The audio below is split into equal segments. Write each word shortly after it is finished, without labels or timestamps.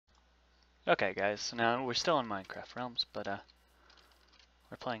Okay, guys, so now we're still in Minecraft Realms, but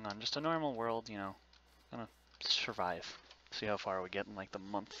we're playing on just a normal world, you know, gonna survive. See how far we get in like the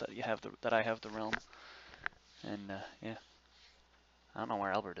month that I have the realm. And yeah, I don't know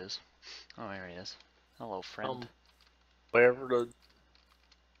where Albert is. Oh, there he is. Hello, friend. Wherever the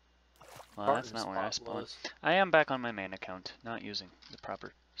Well, that's starting not where I spot spawned. was. I am back on my main account, not using the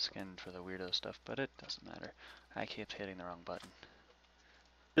proper skin for the weirdo stuff, but it doesn't matter. I keep hitting the wrong button.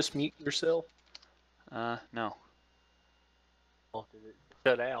 Just mute yourself. No. Or did it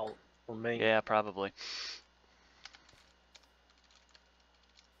cut out for me? Yeah, probably.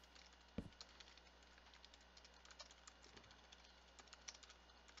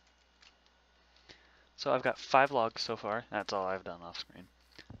 So I've got 5 logs so far. That's all I've done off screen.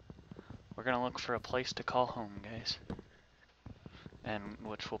 We're gonna look for a place to call home, guys. And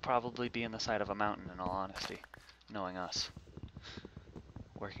which will probably be in the side of a mountain, in all honesty, knowing us.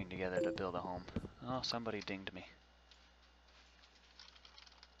 Working together to build a home. Oh, somebody dinged me.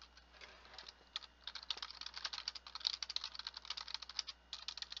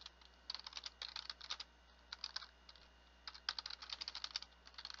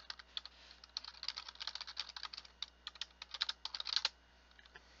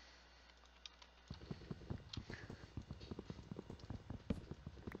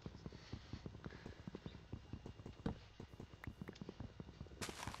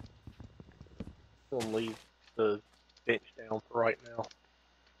 I'm gonna leave the bench down for right now.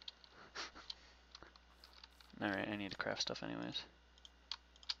 Alright, I need to craft stuff anyways.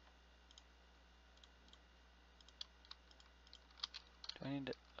 Do I need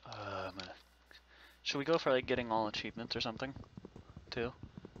to... I'm gonna... Should we go for like getting all achievements or something? Too?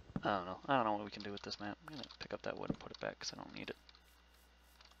 I don't know. I don't know what we can do with this map. I'm gonna pick up that wood and put it back because I don't need it.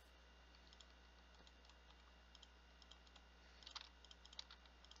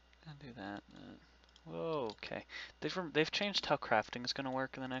 Gonna do that. Whoa, okay. They've changed how crafting is gonna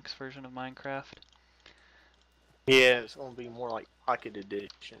work in the next version of Minecraft. Yeah, it's gonna be more like Pocket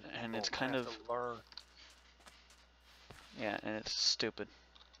Edition. And it's We'll kind have of... to learn. Yeah, and it's stupid.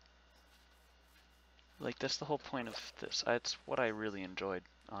 Like, that's the whole point of this. It's what I really enjoyed,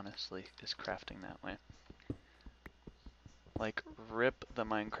 honestly, is crafting that way. Like, rip the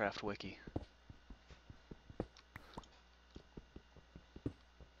Minecraft wiki.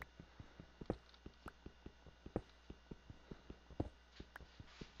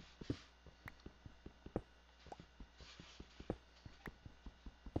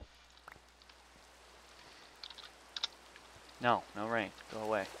 No, no rain. Go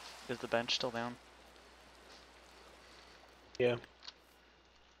away. Is the bench still down? Yeah.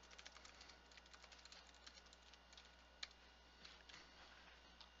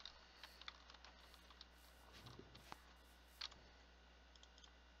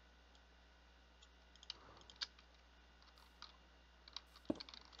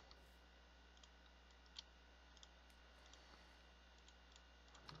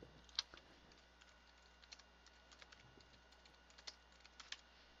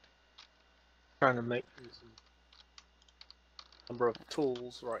 Trying to make some number of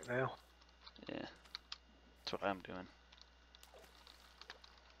tools right now. Yeah. That's what I'm doing.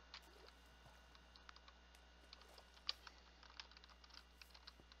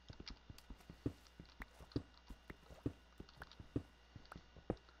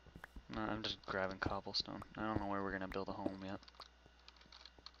 No, I'm just grabbing cobblestone. I don't know where we're gonna build a home yet.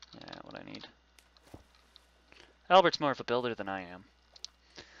 Yeah, what I need. Albert's more of a builder than I am.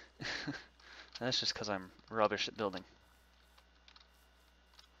 That's just because I'm rubbish at building.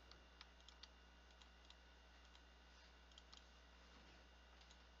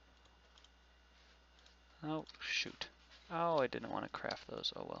 Oh, shoot. Oh, I didn't want to craft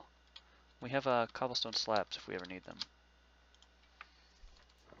those. Oh well. We have cobblestone slabs if we ever need them.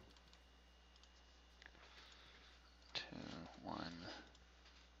 Two, one.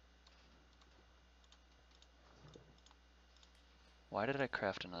 Why did I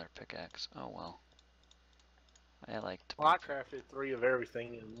craft another pickaxe? Oh well. I like to. Well, I crafted 3 of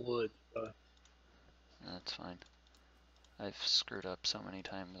everything in wood. That's fine. I've screwed up so many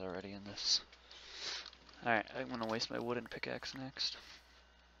times already in this. Alright, I'm gonna waste my wooden pickaxe next.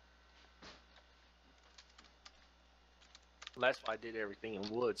 That's why I did everything in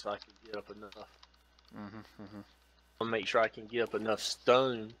wood, so I could get up enough. Mm-hmm. I'll make sure I can get up enough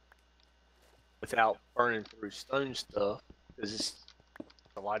stone without burning through stone stuff, because it's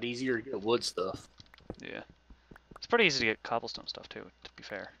a lot easier to get wood stuff. Yeah. It's pretty easy to get cobblestone stuff too, to be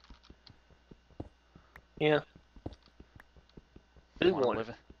fair. Yeah.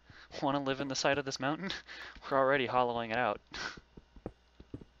 Want to live in the side of this mountain? We're already hollowing it out.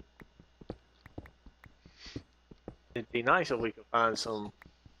 It'd be nice if we could find some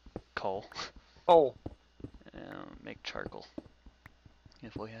Coal. coal. Make charcoal.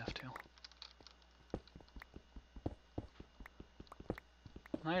 If we have to.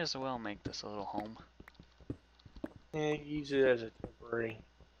 Might as well make this a little home. And use it as a temporary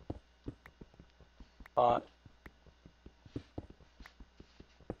spot.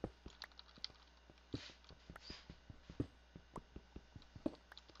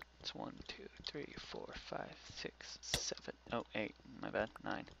 It's 1, 2, 3, 4, 5, 6, 7. Oh, 8. My bad.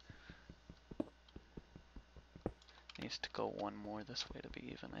 9. Needs to go one more this way to be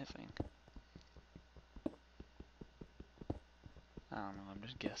even, I think. I don't know, I'm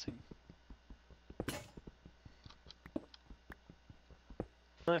just guessing.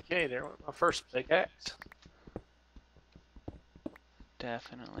 Okay, there went my first pickaxe.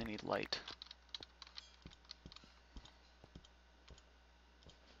 Definitely need light.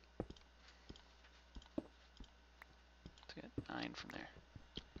 Let's get 9 from there.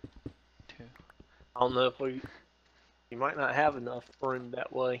 2. I don't know if we might not have enough room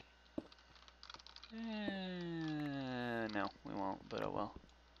that way. No, we won't, but oh well.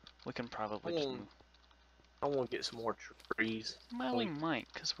 We can probably just move. I want to get some more trees. Well, we might,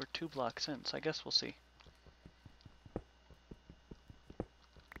 because we're 2 blocks in, so I guess we'll see.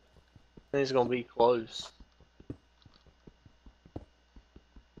 It's gonna be close.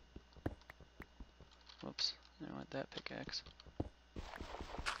 Whoops, I don't want that pickaxe.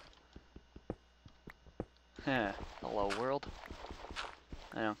 Heh, hello world.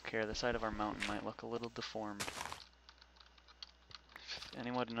 I don't care, the side of our mountain might look a little deformed. If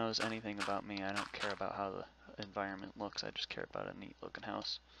anyone knows anything about me, I don't care about how the environment looks, I just care about a neat looking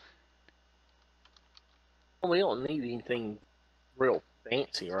house. Well, we don't need anything real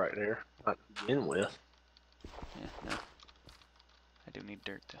fancy right there, not to begin with. Yeah, no. I do need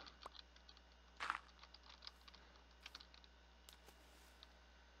dirt though.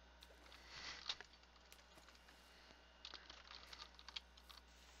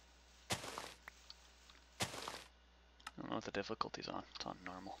 I don't know what the difficulty's on. It's on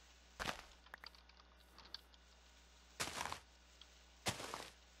normal.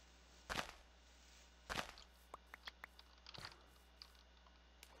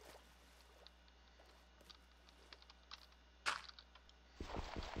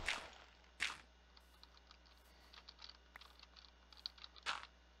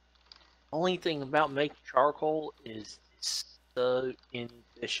 Only thing about making charcoal is it's so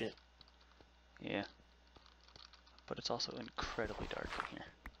inefficient. Yeah. But it's also incredibly dark in here.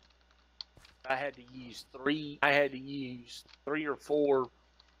 I had to use three or four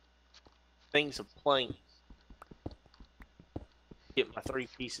things of planks to get my 3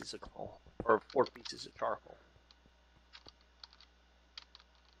 pieces of coal, or 4 pieces of charcoal.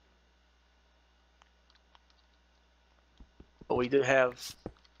 But we do have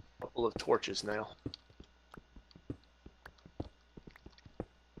a couple of torches now.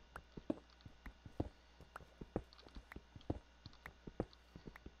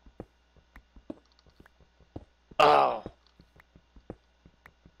 Oh,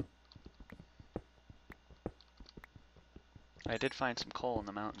 I did find some coal in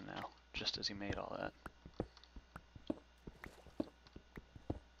the mountain now, just as he made all that.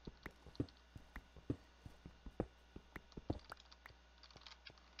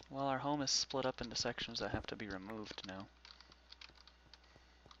 Well, our home is split up into sections that have to be removed now.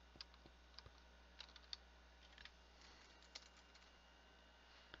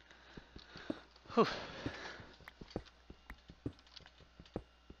 Whew.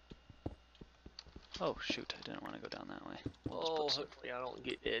 Oh shoot, I didn't want to go down that way. We'll just put some... hopefully I don't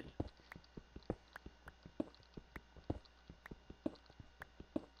get dead.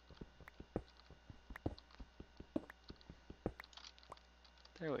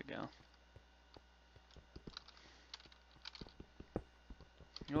 There we go.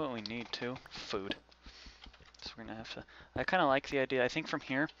 You know what we need too? Food. So we're gonna have to... I kind of like the idea. I think from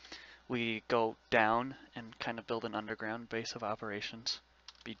here, we go down and kind of build an underground base of operations.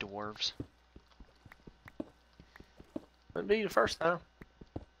 Be dwarves. Wouldn't be the first time.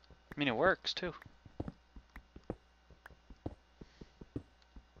 I mean, it works too.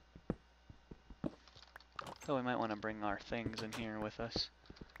 So we might want to bring our things in here with us.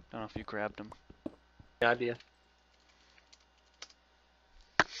 Don't know if you grabbed them. Yeah, I did.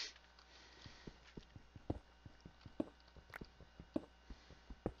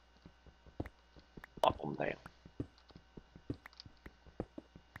 Pop them down.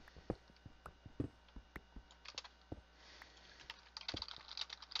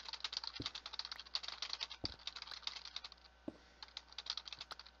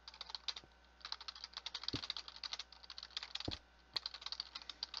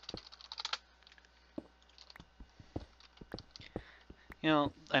 You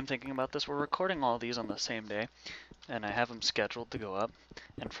know, I'm thinking about this. We're recording all these on the same day, and I have them scheduled to go up.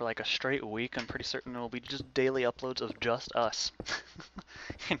 And for like a straight week, I'm pretty certain it'll be just daily uploads of just us.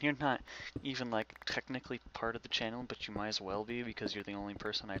 And you're not even like technically part of the channel, but you might as well be because you're the only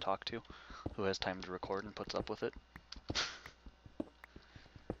person I talk to who has time to record and puts up with it.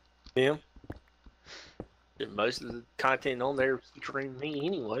 Yeah. Most of the content on there is featuring me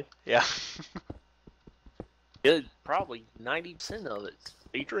anyway. Yeah. Good, probably 90% of it's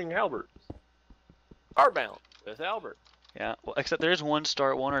featuring Albert. Starbound with Albert. Yeah. Well, except there's one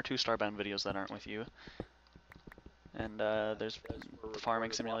or two Starbound videos that aren't with you. And there's the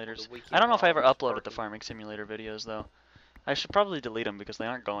farming simulators. I don't know if I ever uploaded the farming simulator videos though. I should probably delete them because they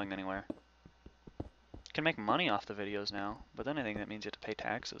aren't going anywhere. You can make money off the videos now, but then I think that means you have to pay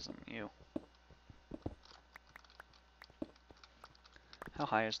taxes and you. How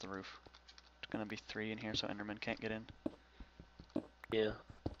high is the roof? It's gonna be 3 in here so Enderman can't get in. Yeah.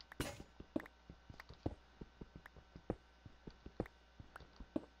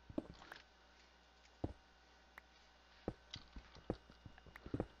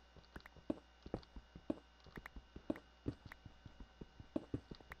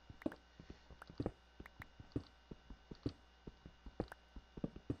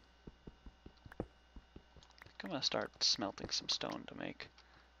 I'm gonna start smelting some stone to make.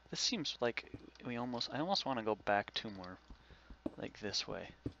 This seems like I almost want to go back 2 more, like this way,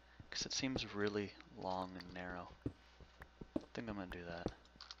 because it seems really long and narrow. I think I'm gonna do that.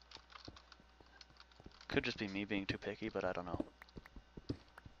 Could just be me being too picky, but I don't know.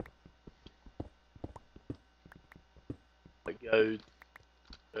 Like go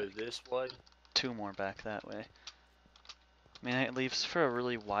this way. 2 more back that way. I mean, it leaves for a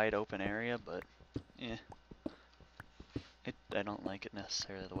really wide open area, but yeah. I don't like it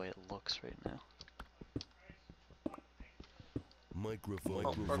necessarily the way it looks right now. Microphone.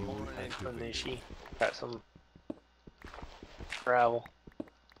 Oh, purple and Konishi. Got some gravel.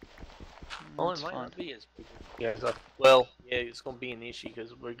 Oh, it might not be as big. Yeah, well, yeah, it's gonna be an issue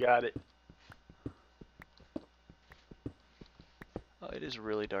because we got it. Oh, it is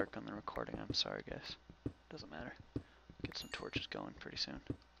really dark on the recording. I'm sorry, guys. Doesn't matter. Get some torches going pretty soon.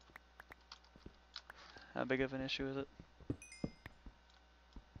 How big of an issue is it?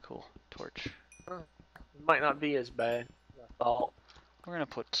 Cool. Torch. It might not be as bad as I thought. We're gonna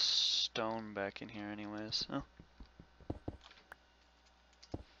put stone back in here anyways. Oh.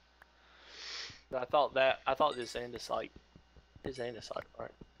 I thought this andesite is andesite,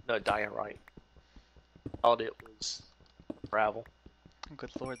 right? No, diorite. Thought it was gravel.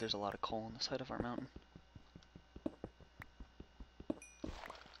 Good lord, there's a lot of coal on the side of our mountain.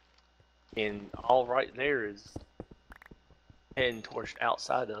 And all right there is heading towards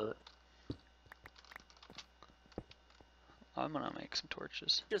outside of it. I'm gonna make some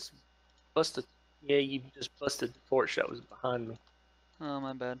torches. Just busted. Yeah, you just busted the torch that was behind me. Oh,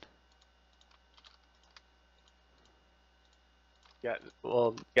 my bad. Got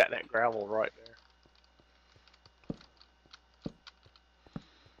that gravel right there.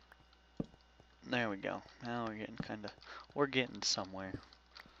 There we go. Now we're getting somewhere.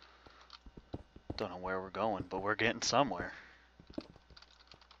 Don't know where we're going, but we're getting somewhere.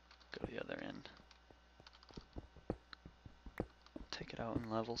 Go to the other end. Take it out in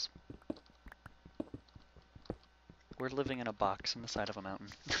levels. We're living in a box in the side of a mountain.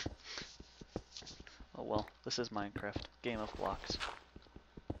 Oh well, this is Minecraft. Game of blocks.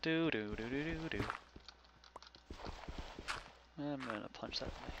 Do do do do do do. I'm gonna punch that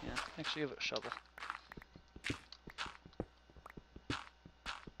with my hand. Actually, give it a shovel.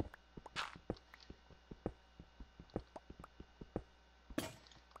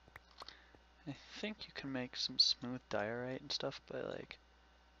 I think you can make some smooth diorite and stuff, but like,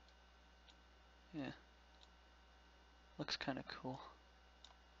 yeah, looks kind of cool.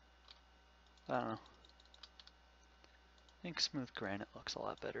 I don't know. I think smooth granite looks a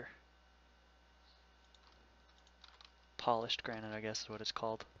lot better. Polished granite, I guess is what it's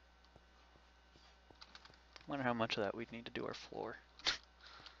called. Wonder how much of that we'd need to do our floor.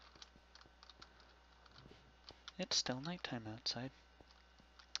 It's still nighttime outside.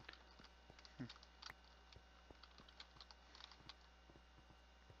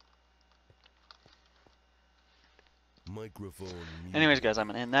 Microphone. Anyways, guys, I'm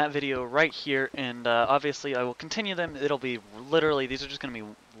going to end that video right here, and obviously I will continue them. It'll be literally, these are just going to be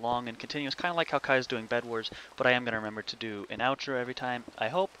long and continuous, kind of like how Kai's doing Bed Wars, but I am going to remember to do an outro every time, I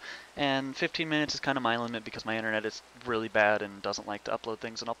hope, and 15 minutes is kind of my limit because my internet is really bad and doesn't like to upload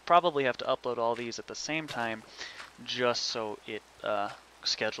things, and I'll probably have to upload all these at the same time just so it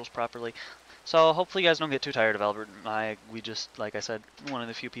schedules properly. So hopefully you guys don't get too tired of Albert and I. We just, like I said, one of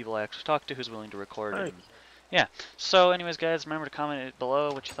the few people I actually talked to who's willing to record. Thank And, yeah. So anyways, guys, remember to comment it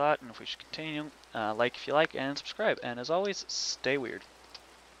below what you thought and if we should continue. Like if you like and subscribe. And as always, stay weird.